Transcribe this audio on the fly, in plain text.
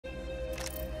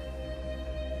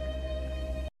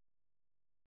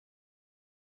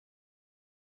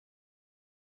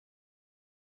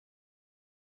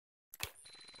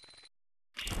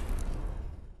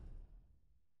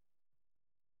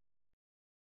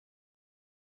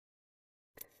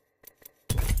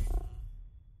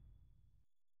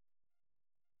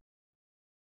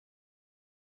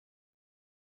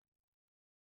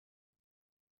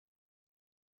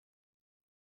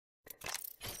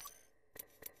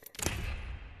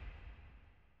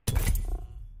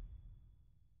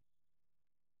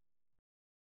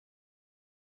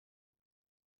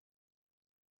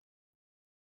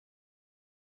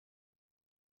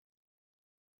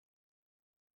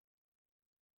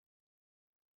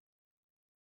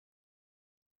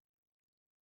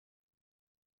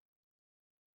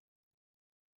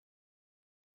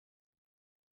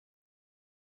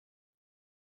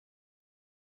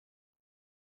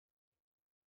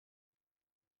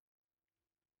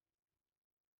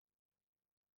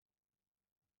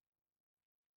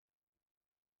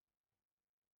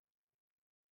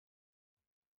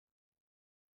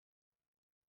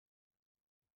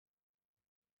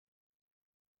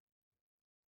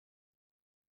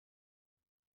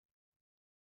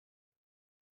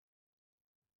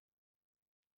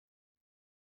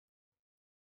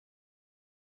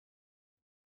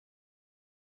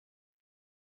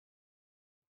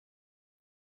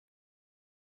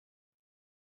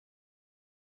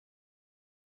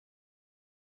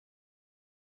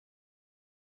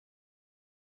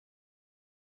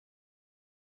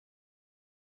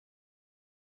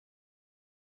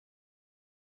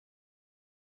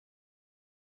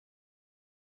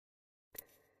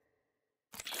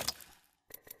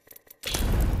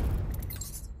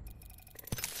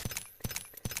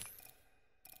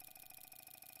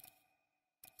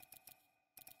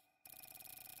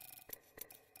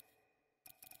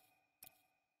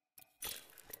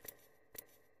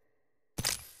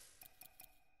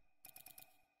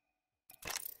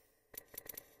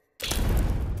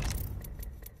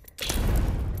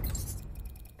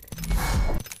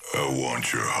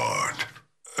want your heart,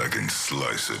 I can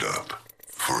slice it up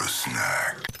for a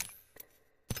snack.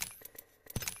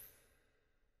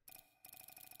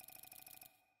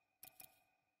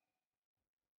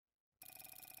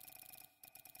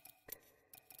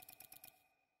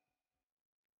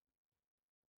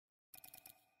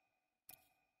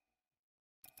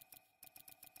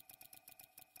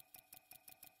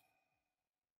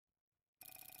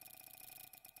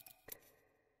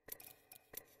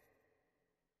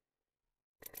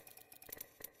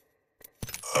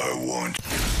 I want...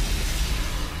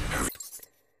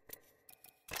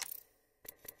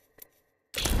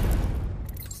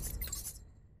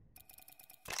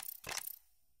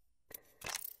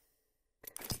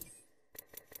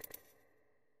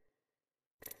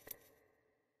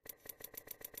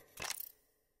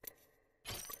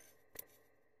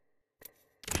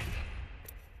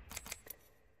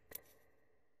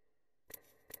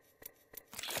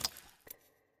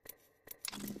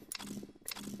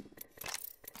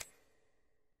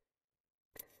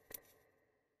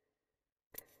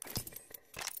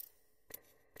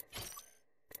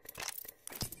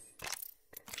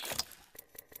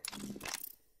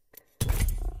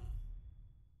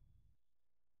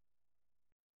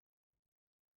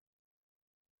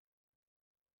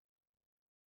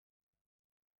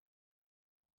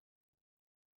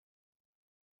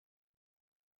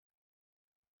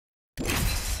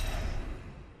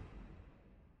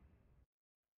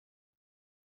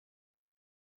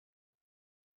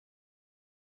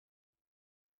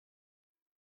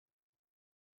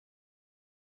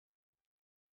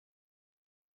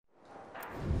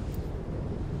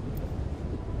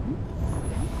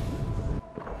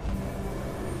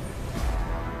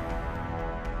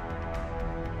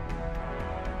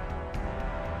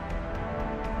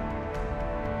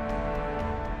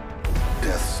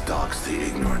 Death stalks the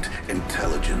ignorant.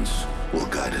 Intelligence will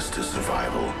guide us to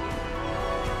survival.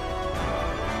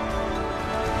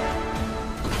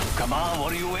 Come on,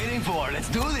 what are you waiting for? Let's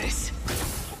do this!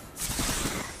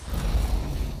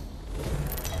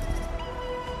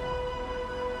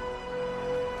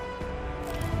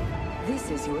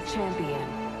 This is your champion.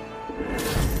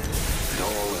 It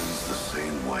all ends the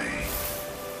same way,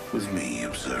 with me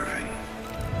observing.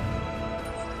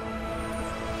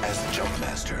 As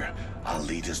Jumpmaster, I'll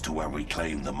lead us to where we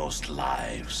claim the most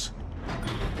lives.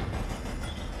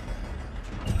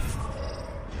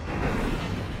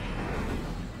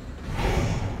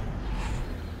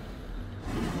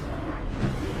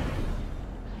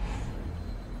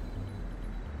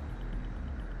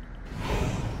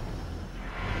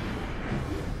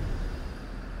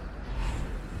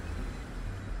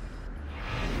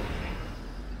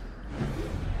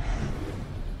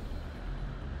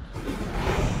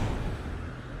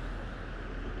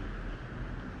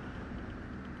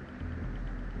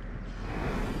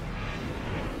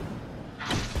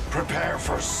 Prepare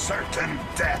for certain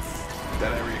death.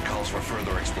 That area calls for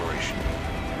further exploration.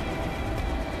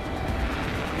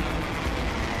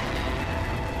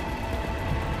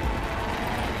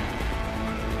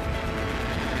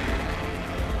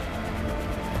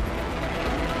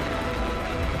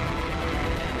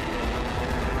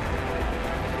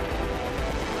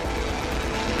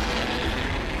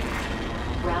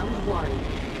 Round 1.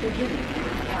 Beginning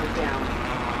countdown.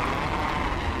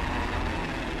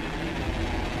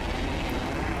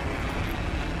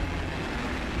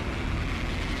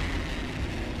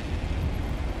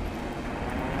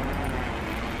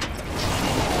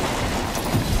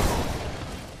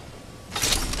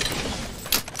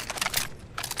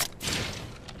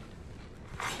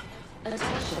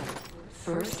 Attention.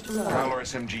 First blood. Prowler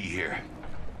SMG here.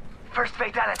 First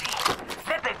fatality.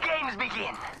 Let the games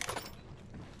begin!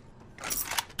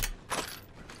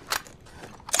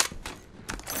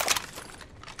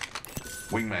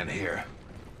 Wingman here.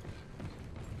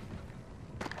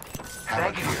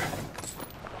 Havoc Thank you. here.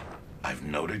 I've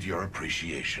noted your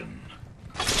appreciation.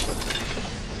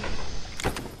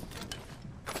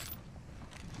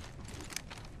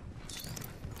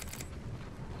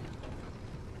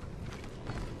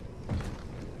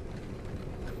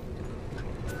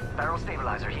 Barrel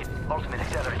stabilizer here. Ultimate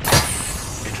accelerator.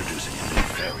 Introducing a new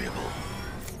variable.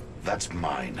 That's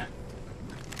mine.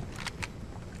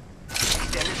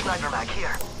 Extended sniper mag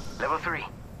here. Level 3.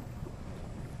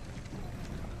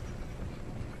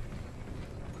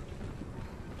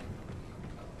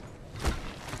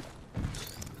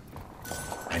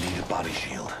 I need a body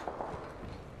shield.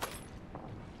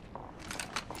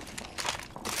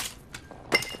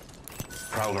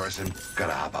 Prowler SM.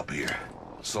 Gotta hop up here.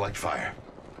 Select fire.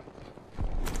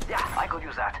 Yeah, I could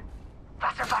use that.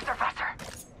 Faster, faster, faster!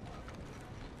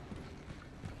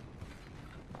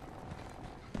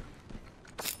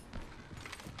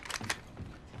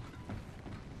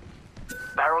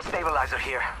 Barrel stabilizer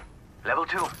here. Level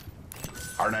 2.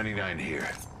 R99 here.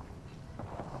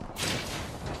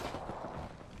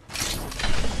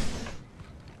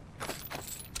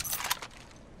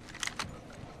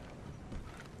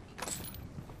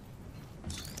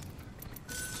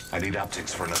 I need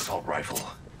optics for an assault rifle.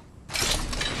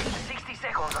 60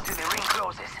 seconds until the ring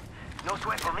closes. No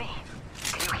sweat for me.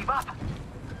 Can you keep up?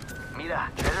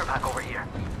 Mira, treasure pack over here.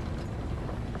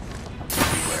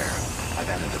 Beware. I've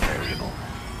added a variable.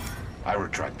 I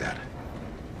retract that.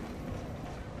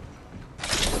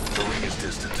 The ring is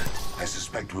distant. I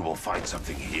suspect we will find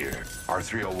something here.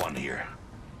 R301 here.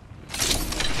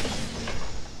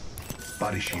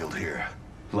 Body shield here.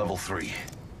 Level 3.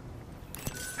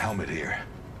 Helmet here.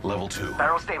 Level 2.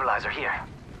 Barrel stabilizer here.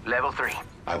 Level 3.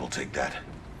 I will take that.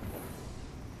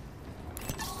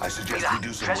 I suggest Mira, we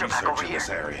do some treasure pack research over in this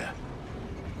here. area.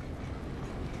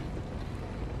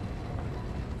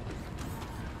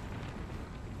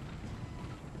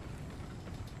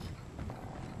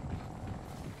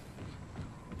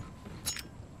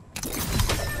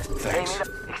 Hey, Thanks.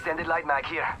 mira, extended light mag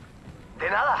here. De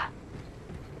nada.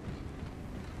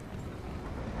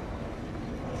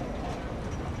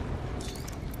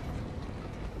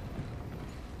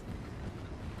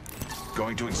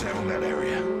 Going to examine that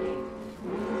area.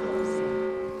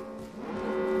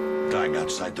 Dying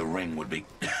outside the ring would be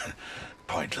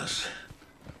pointless.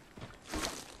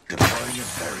 Deploying a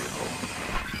variable.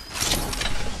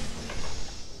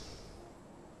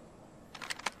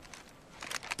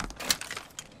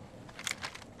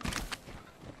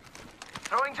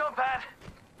 Throwing jump pad.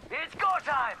 It's go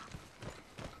time.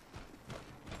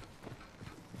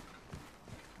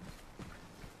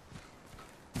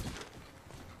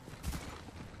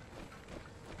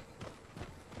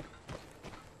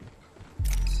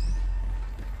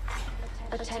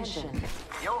 Attention.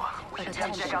 Yo, we should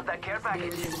come check out that care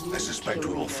package. I suspect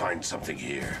we will find something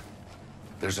here.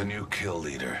 There's a new kill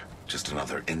leader. Just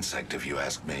another insect if you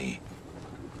ask me.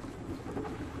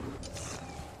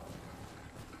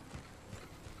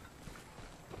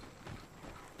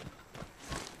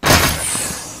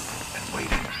 And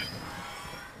waiting.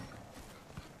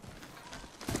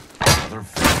 Another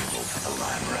variable for the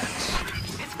lab rats.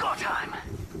 It's go time.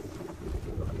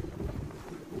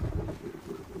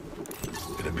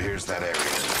 It appears that area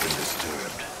has been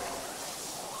disturbed.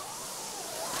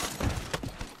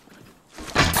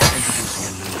 Introducing a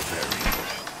new variable.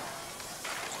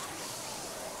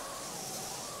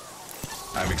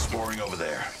 I'm exploring over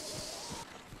there.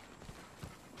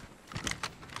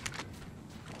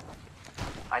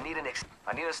 I need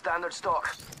a standard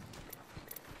stock.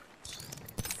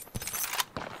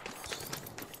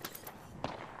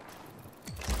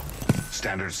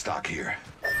 Standard stock here.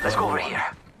 Let's go over Level 1.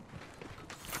 here.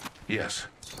 Yes.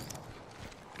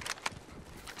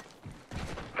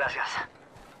 Gracias.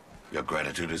 Your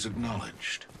gratitude is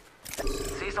acknowledged.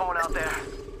 See someone out there?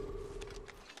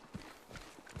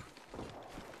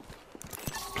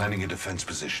 Planning a defense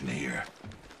position here.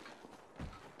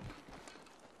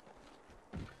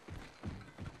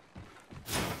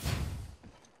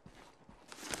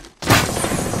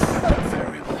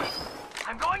 Variable.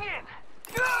 I'm going in.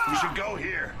 We should go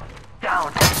here.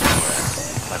 Down.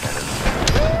 I've had it.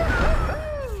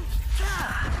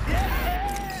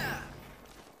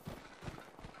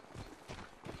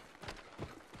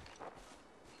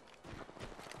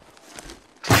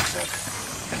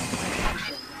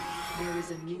 There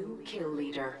is a new kill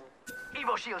leader.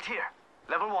 Evo shield here.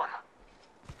 Level 1.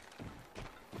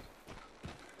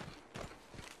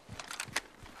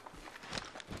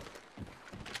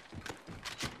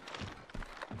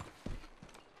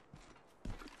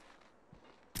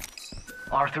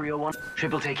 R301.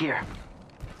 Triple take here.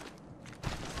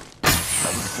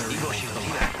 Evo shield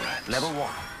here. Level 1.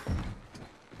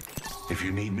 If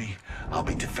you need me, I'll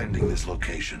be defending this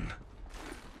location.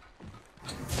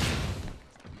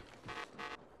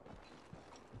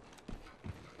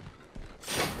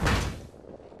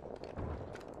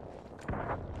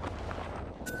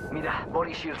 Mira,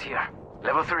 body shield here.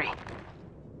 Level 3.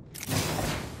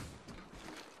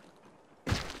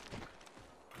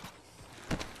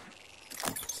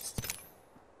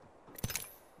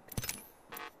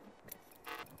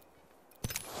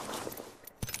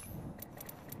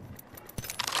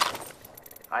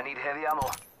 I need heavy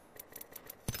ammo.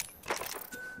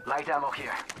 Light ammo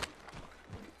here.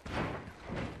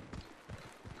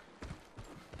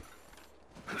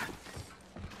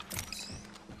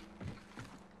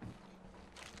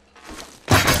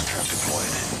 Trap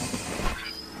deployed.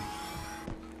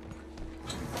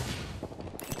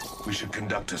 We should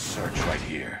conduct a search right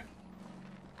here.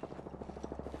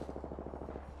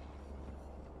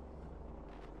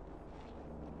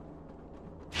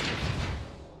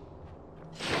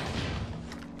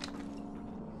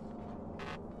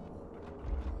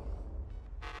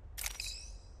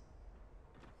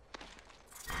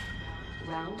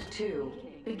 Round 2.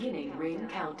 Beginning ring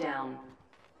countdown.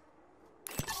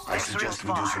 I suggest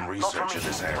we do some research in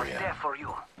this What's area. there for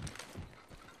you?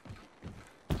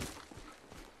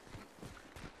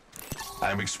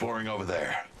 I'm exploring over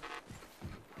there.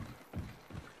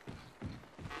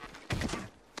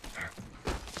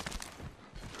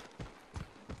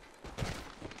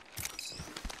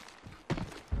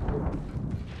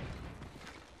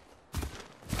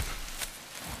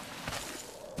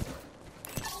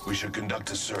 We should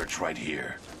conduct a search right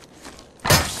here.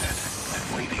 I'm set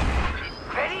and waiting.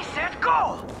 Ready, set,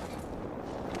 go!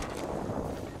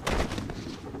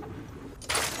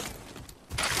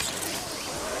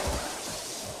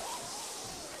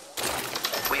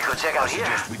 We could check I out here.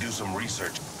 suggest we do some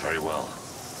research. Very well.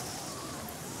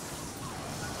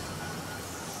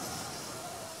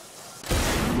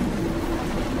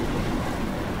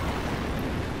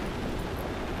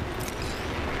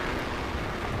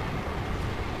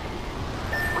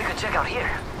 We could check out here.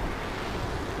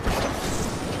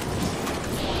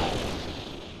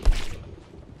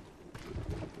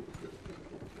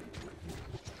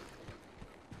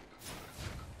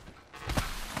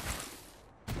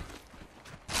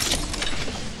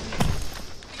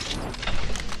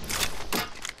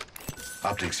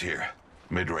 Optics here.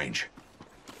 Mid-range.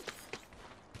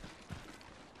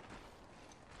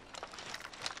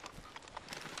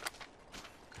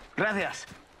 Gracias.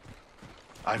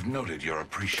 I've noted your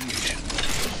appreciation.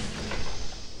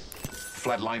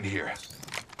 Flatline here.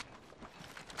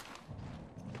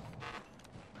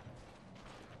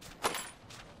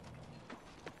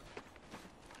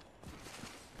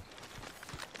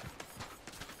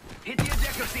 Hit the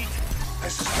ejector seat. I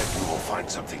suspect we will find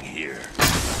something here.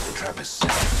 The trap is set.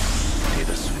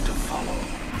 Data soon to follow.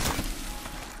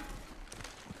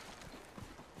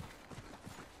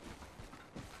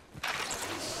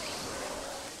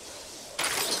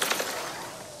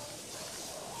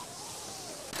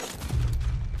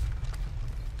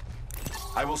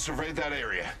 I will survey that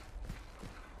area.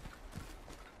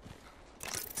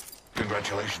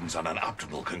 Congratulations on an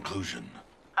optimal conclusion.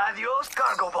 Adios,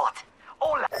 cargo bot.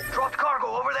 Hola. Dropped cargo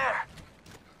over there.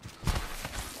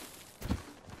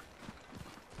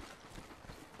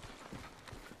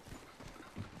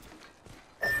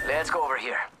 Let's go over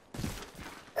here.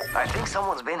 I think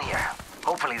someone's been here.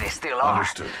 Hopefully they still are.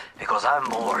 Understood. Because I'm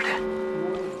bored.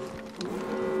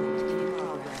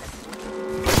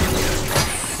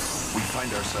 We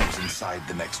find ourselves inside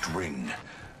the next ring.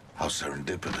 How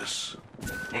serendipitous.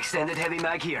 Extended heavy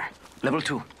mag here. Level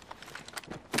 2.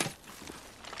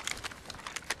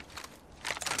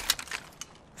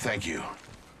 Thank you.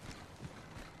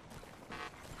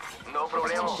 No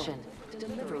problemo. Attention.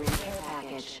 Delivering care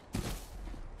package.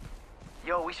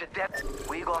 Yo, we should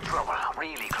We got trouble.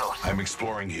 Really close. I'm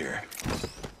exploring here.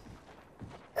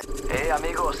 Hey,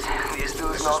 amigos. This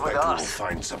dude's I not with suspect we will us.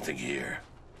 find something here.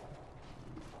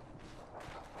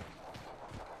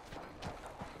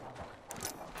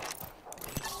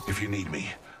 If you need me,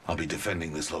 I'll be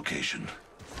defending this location.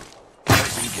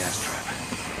 Placing gas trap.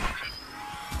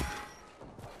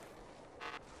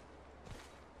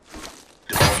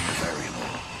 Deploying the variable.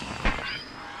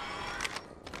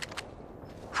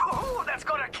 Ooh, that's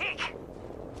got a kick.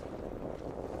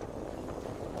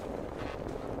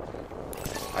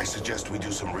 I suggest we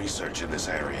do some research in this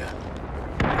area.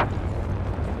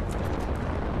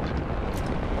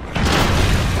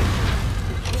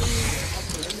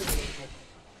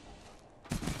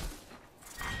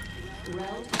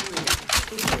 Round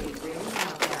 3. Beginning ring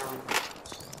countdown.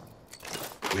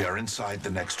 We are inside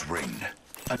the next ring.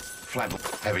 Flat.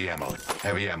 Heavy ammo.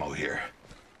 Heavy ammo here.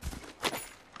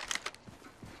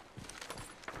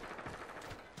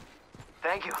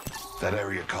 Thank you. That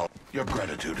area call. Your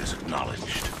gratitude is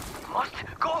acknowledged. Must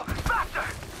go faster.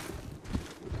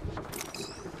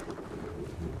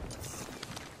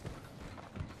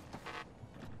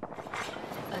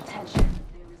 Attention.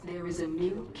 There is a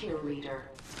new kill leader.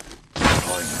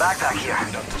 Deploying Backpack here.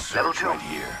 Conduct a search Level 2. right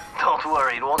here. Don't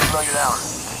worry, it won't slow you down.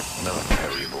 Another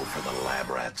variable for the lab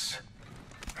rats.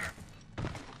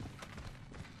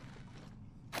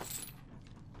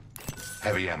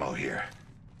 Heavy ammo here.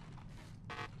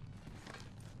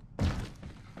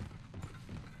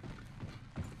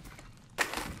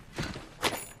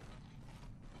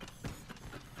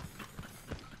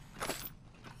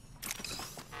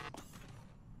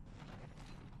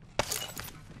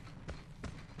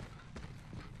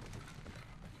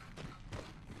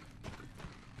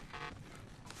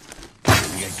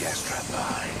 Leaving a gas trap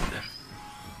behind.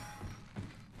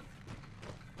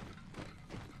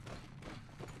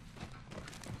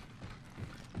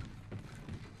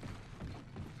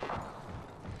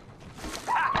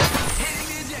 Hitting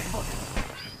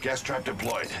Gas trap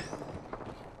deployed.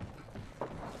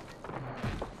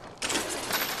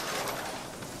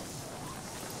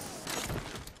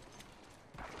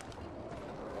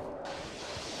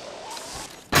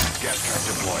 Gas trap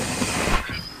deployed.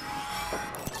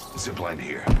 Zipline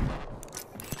here.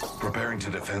 Preparing to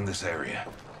defend this area.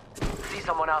 See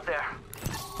someone out there?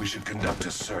 We should conduct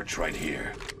a search right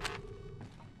here.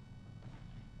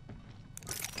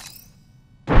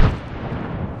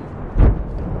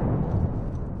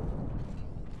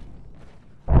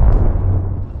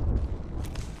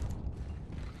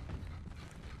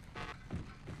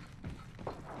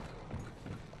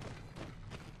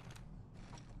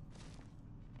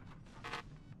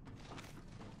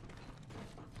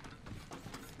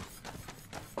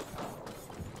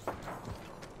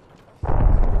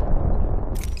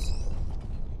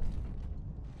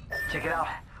 Check it out.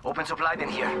 Open supply bin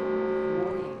here. In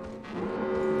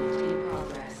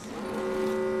progress.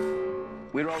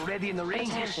 We're already in the ring.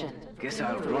 Attention. Guess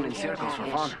I'll run in Care circles for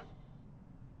package. fun.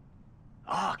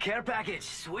 Oh, care package.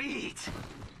 Sweet.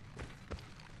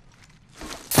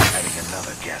 Adding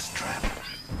another gas trap.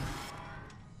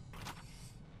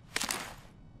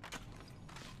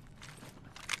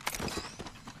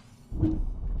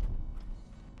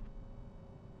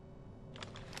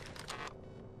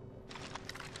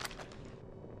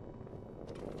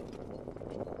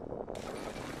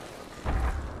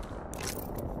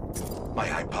 My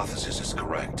hypothesis is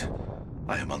correct.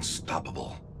 I am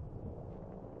unstoppable.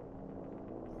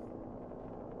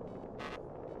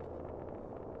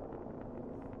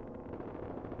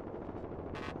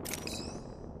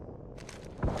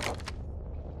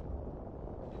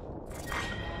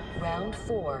 Round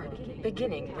 4.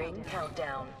 Beginning ring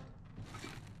countdown.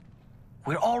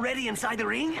 We're already inside the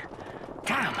ring?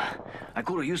 Damn. I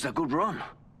could have used a good run.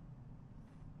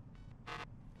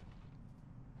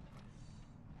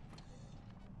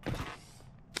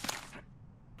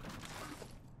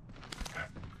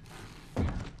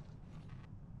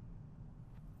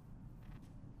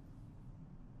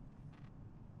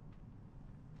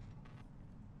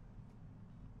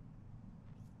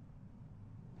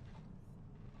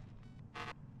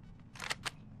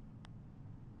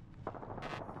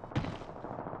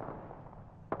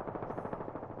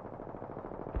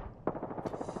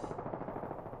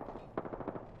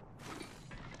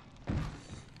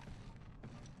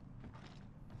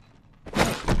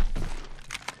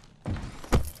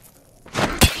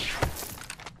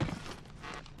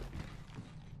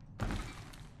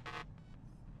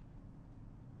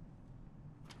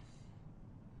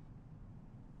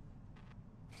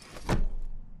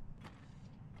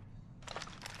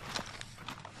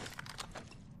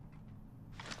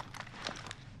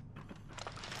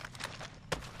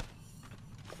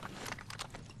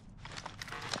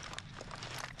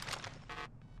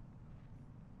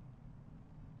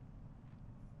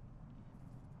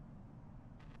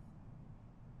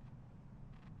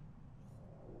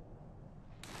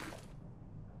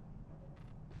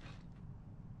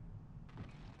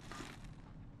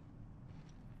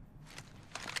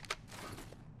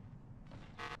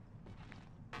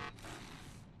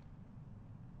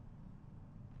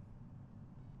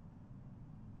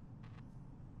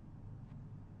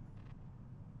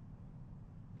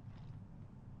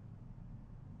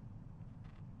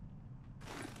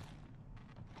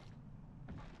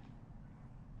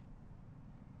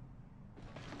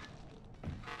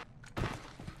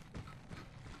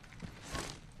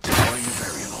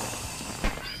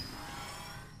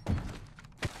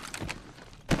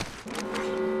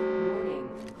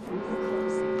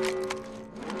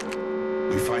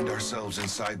 Find ourselves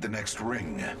inside the next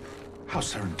ring. How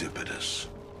serendipitous.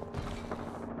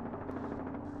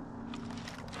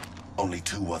 Only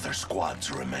 2 other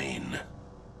squads remain.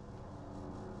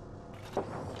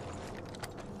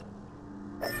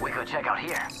 We could check out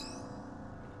here.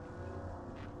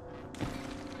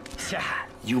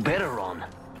 You better run.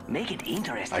 Make it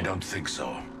interesting. I don't think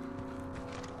so.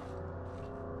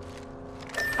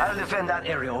 I'll defend that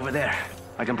area over there.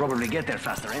 I can probably get there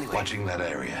faster anyway. Watching that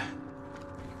area.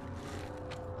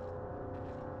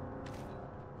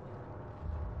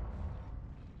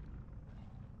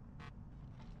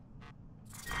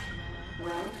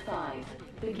 Round 5.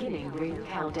 Beginning ring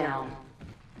countdown.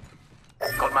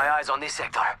 Got my eyes on this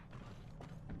sector.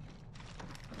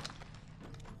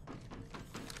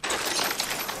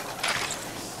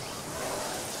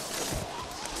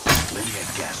 Linear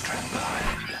gas trap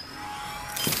behind.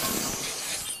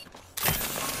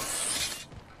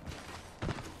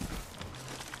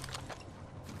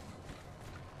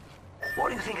 What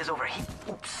do you think is over here?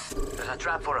 Oops. There's a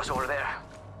trap for us over there.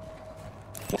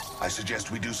 I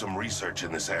suggest we do some research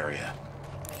in this area.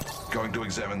 Going to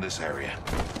examine this area.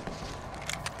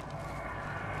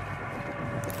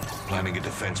 Planning a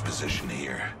defense position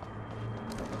here.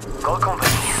 Gold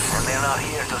company, and they're not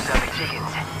here to sell the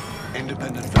chickens.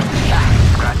 Independent vendor.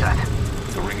 Ah, scratch that.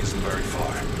 The ring isn't very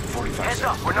far. 45 Heads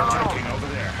seconds. up, we're not alone. Attacking over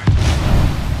there.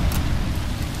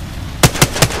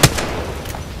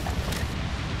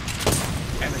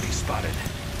 Enemy spotted.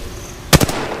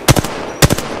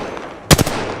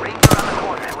 Ring's around the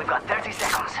corner, and we've got 30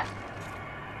 seconds.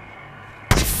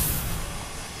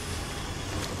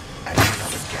 And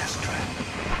another gas trap.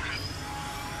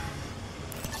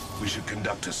 We should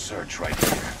conduct a search right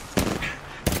here.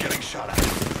 Getting shot at.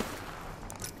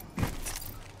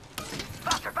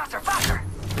 Faster, faster, faster!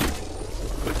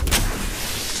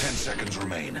 10 seconds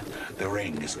remain. The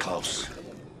ring is close.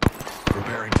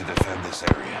 Preparing to defend this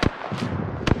area.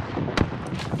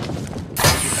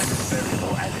 Defender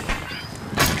variable added.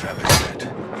 Trap is set.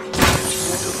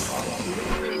 Still follow.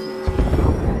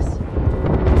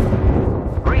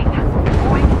 Ring,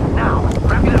 moving now.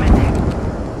 Grab your medtech.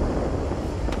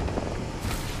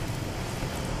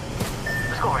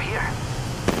 Let's go over here.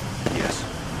 Yes.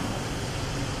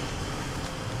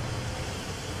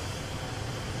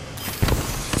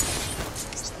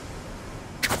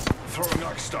 Throwing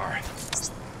Arc Star.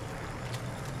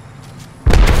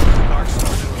 Arc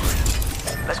Star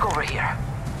delivered. Let's go over here.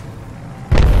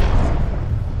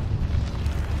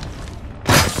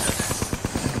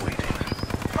 And waiting.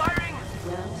 Firing!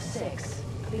 Round 6.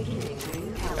 Beginning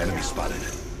ring countdown. Enemy spotted.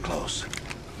 Close.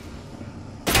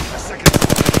 A second.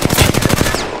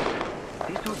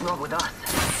 These dudes not with us.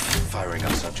 Firing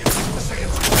on subject. A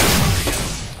second.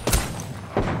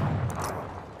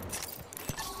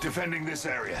 Defending this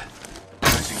area.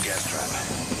 Placing gas trap.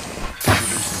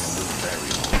 Introducing a little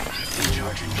variable.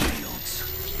 Recharging shields.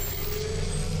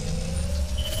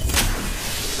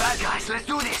 Bad guys, let's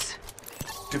do this!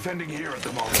 Defending here at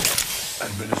the moment.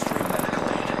 Administering medical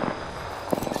aid.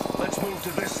 Let's move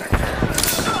to this sector.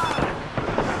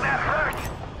 That hurt!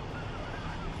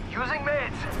 Using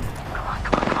meds! Come on,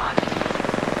 come on, come on.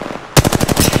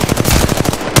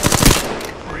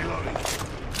 Reloading.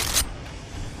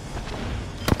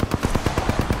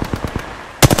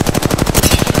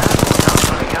 Ammo's not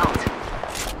running out.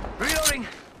 Reloading!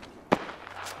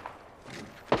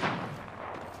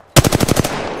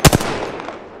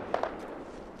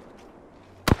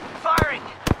 Firing!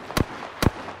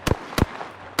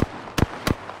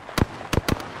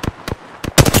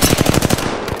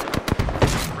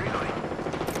 Reloading.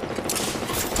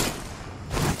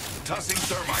 Tossing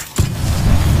thermite.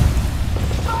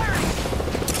 Firing!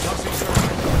 Tossing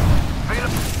thermite.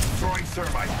 Reload. Throwing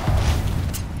thermite.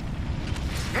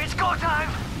 It's go time!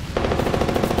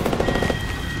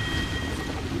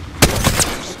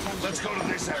 Let's go to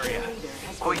this area.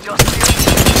 We just did.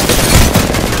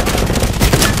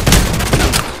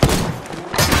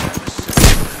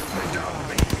 They're down on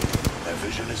me. Their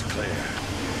vision is clear.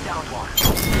 Down one.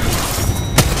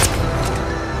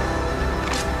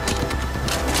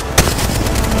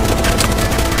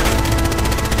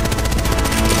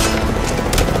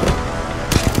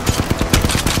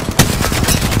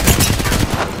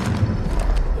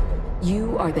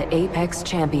 You are the Apex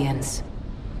Champions.